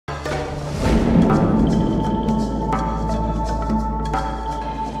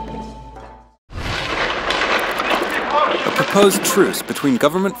proposed truce between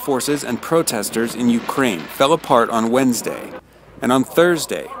government forces and protesters in Ukraine fell apart on Wednesday, and on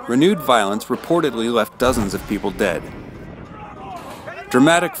Thursday, renewed violence reportedly left dozens of people dead.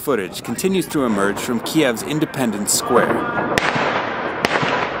 Dramatic footage continues to emerge from Kiev's Independence Square.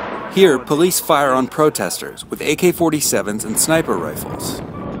 Here, police fire on protesters with AK-47s and sniper rifles.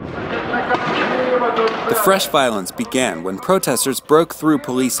 The fresh violence began when protesters broke through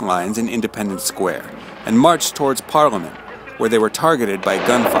police lines in Independence Square and marched towards Parliament, where they were targeted by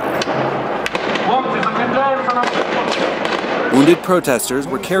gunfire. Wounded protesters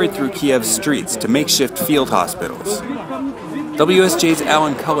were carried through Kiev's streets to makeshift field hospitals. WSJ's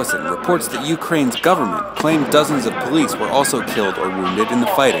Alan Cullison reports that Ukraine's government claimed dozens of police were also killed or wounded in the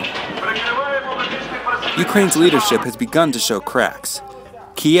fighting. Ukraine's leadership has begun to show cracks.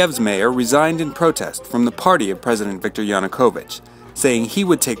 Kiev's mayor resigned in protest from the party of President Viktor Yanukovych, saying he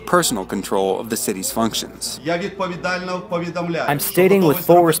would take personal control of the city's functions. I'm stating with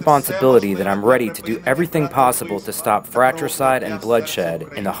full responsibility that I'm ready to do everything possible to stop fratricide and bloodshed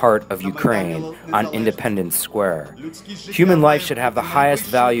in the heart of Ukraine on Independence Square. Human life should have the highest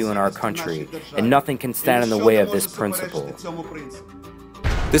value in our country, and nothing can stand in the way of this principle.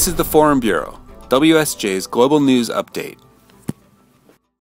 This is the Foreign Bureau, WSJ's Global News Update.